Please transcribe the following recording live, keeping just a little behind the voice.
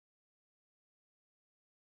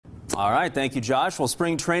All right, thank you, Josh. Well,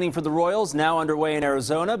 spring training for the Royals now underway in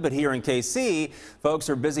Arizona, but here in KC, folks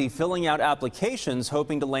are busy filling out applications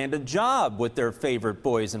hoping to land a job with their favorite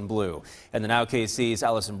boys in blue. And the Now KC's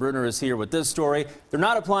Allison Bruner is here with this story. They're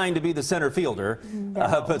not applying to be the center fielder,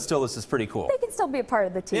 but still, this is pretty cool. They can still be a part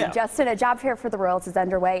of the team. Yeah. Justin, a job fair for the Royals is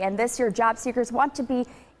underway, and this year job seekers want to be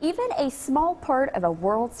even a small part of a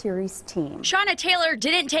World Series team. Shauna Taylor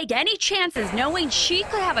didn't take any chances knowing she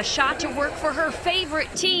could have a shot to work for her favorite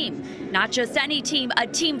team. Not just any team, a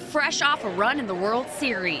team fresh off a run in the World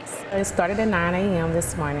Series. It started at 9 a.m.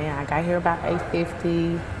 this morning. I got here about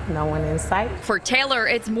 8:50, no one in sight. For Taylor,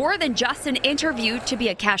 it's more than just an interview to be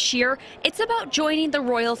a cashier. It's about joining the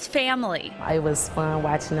Royals family. It was fun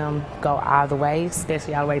watching them go all the way,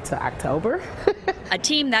 especially all the way to October. A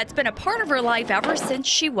team that's been a part of her life ever since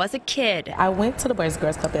she was a kid. I went to the Boys and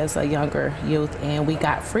Girls Club as a younger youth, and we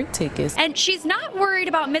got free tickets. And she's not worried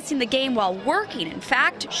about missing the game while working. In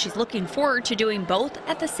fact, she's looking forward to doing both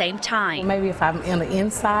at the same time. Maybe if I'm in the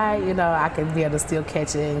inside, I could be able to still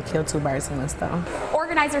catch it and kill two birds with one stone.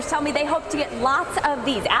 Organizers tell me they hope to get lots of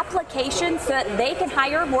these applications so that they can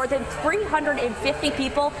hire more than 350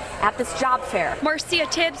 people at this job fair. Marcia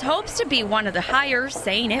Tibbs hopes to be one of the hires,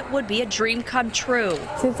 saying it would be a dream come true.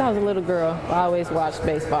 Since I was a little girl, I always watched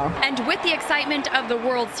baseball. And with the excitement of the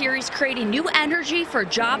World Series creating new energy for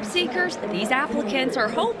job seekers, these applicants are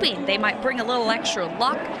hoping they might bring a little extra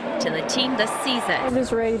luck to the team this season. I'm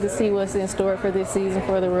just ready to see what's in store for this season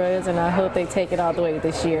for the Royals, and I hope they take it all the way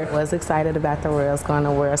this year. I was excited about the Royals going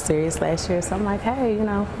to World Series last year, so I'm like, hey,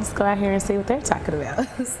 let's go out here and see what they're talking about.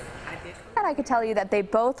 And I can tell you that they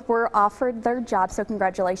both were offered their jobs, so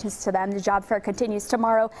congratulations to them. The job fair continues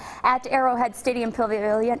tomorrow at Arrowhead Stadium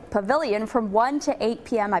Pavilion from 1 to 8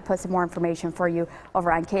 p.m. I posted more information for you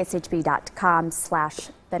over on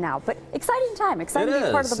KSHB.com/thenow. But exciting time, exciting to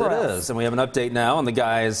be part of the Royals. It is, and we have an update now on the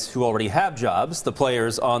guys who already have jobs, the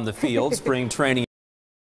players on the field. Spring training